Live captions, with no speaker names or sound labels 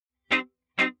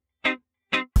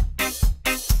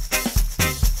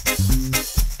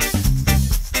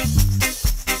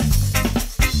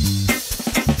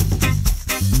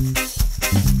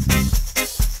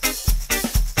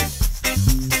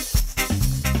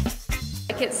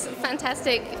think it's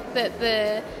fantastic that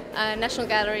the National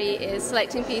Gallery is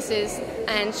selecting pieces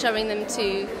and showing them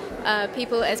to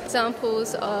people as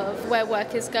examples of where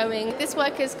work is going. This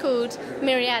work is called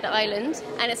Myriad Island,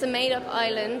 and it's a made-up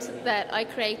island that I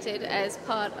created as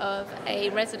part of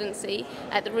a residency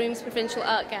at the Rooms Provincial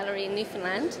Art Gallery in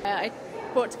Newfoundland. I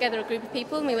brought together a group of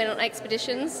people and we went on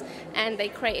expeditions, and they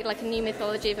created like a new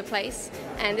mythology of a place,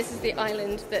 and this is the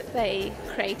island that they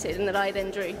created and that I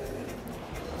then drew.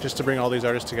 Just to bring all these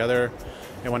artists together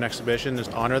in one exhibition,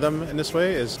 just honor them in this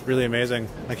way is really amazing.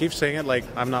 I keep saying it like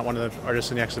I'm not one of the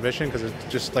artists in the exhibition because it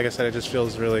just, like I said, it just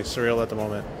feels really surreal at the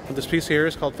moment. This piece here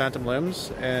is called Phantom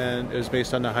Limbs, and it was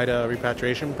based on the Haida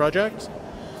repatriation project.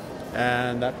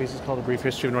 And that piece is called A Brief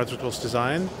History of Northwest Coast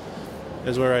Design.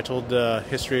 Is where I told the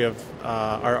history of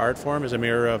our art form is a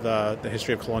mirror of the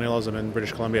history of colonialism in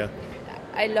British Columbia.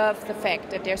 I love the fact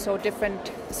that there's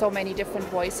so many different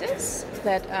voices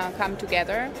that come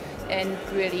together and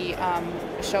really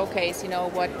showcase,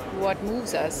 what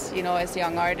moves us, as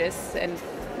young artists and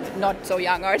not so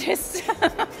young artists,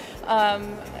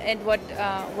 and what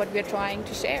we're trying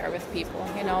to share with people,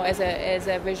 as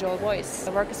a visual voice.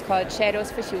 The work is called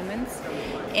Shadows for Humans,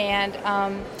 and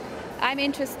I'm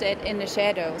interested in the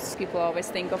shadows. People always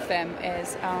think of them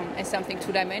as something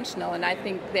two-dimensional, and I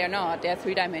think they're not. They're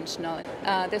three-dimensional.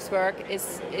 This work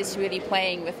is really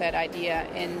playing with that idea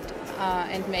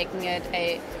and making it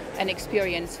an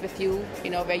experience with you,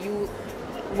 where you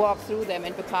walk through them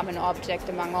and become an object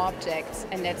among objects,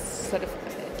 and that's sort of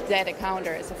that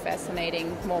encounter is a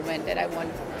fascinating moment that I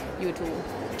want you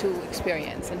to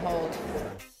experience and hold.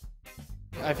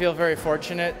 I feel very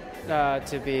fortunate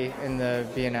to be in the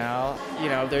biennale.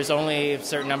 There's only a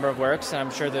certain number of works, and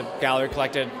I'm sure the gallery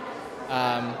collected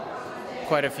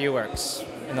quite a few works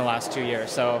in the last 2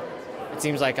 years. So it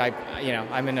seems like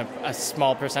I'm in a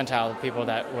small percentile of people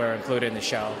that were included in the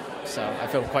show. So I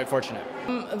feel quite fortunate.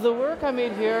 The work I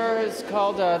made here is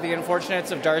called The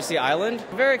Unfortunates of Darcy Island.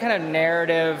 A very kind of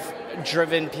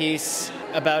narrative-driven piece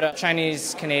about a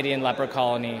Chinese Canadian leper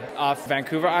colony off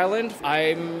Vancouver Island.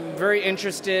 I'm very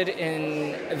interested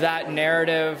in that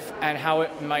narrative and how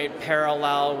it might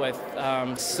parallel with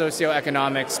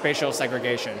socioeconomic spatial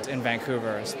segregation in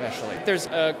Vancouver especially. There's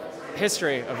a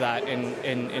history of that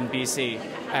in BC,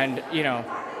 and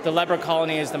the leper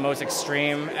colony is the most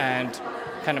extreme and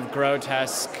kind of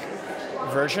grotesque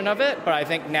version of it, but I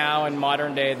think now in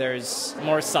modern day there's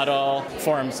more subtle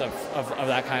forms of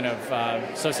that kind of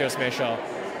socio-spatial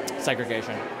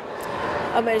segregation.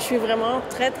 Je suis vraiment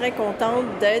très contente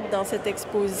d'être dans cette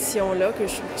exposition-là, que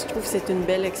je trouve que c'est une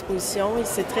belle exposition.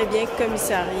 C'est très bien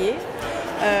commissarié.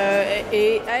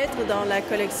 Et être dans la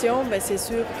collection, c'est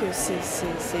sûr que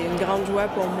c'est une grande joie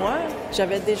pour moi.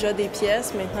 J'avais déjà des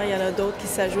pièces, maintenant il y en a d'autres qui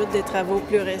s'ajoutent, des travaux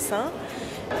plus récents.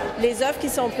 Les œuvres qui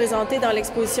sont présentées dans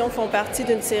l'exposition font partie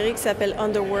d'une série qui s'appelle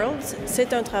Underworlds.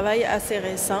 C'est un travail assez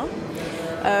récent.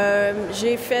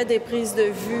 J'ai fait des prises de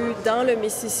vue dans le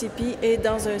Mississippi et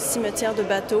dans un cimetière de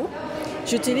bateaux.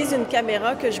 J'utilise une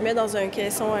caméra que je mets dans un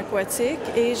caisson aquatique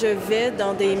et je vais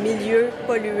dans des milieux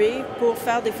pollués pour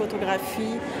faire des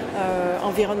photographies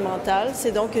environnementales.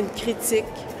 C'est donc une critique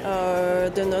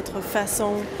de notre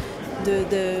façon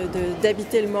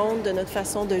d'habiter le monde, de notre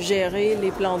façon de gérer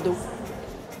les plans d'eau.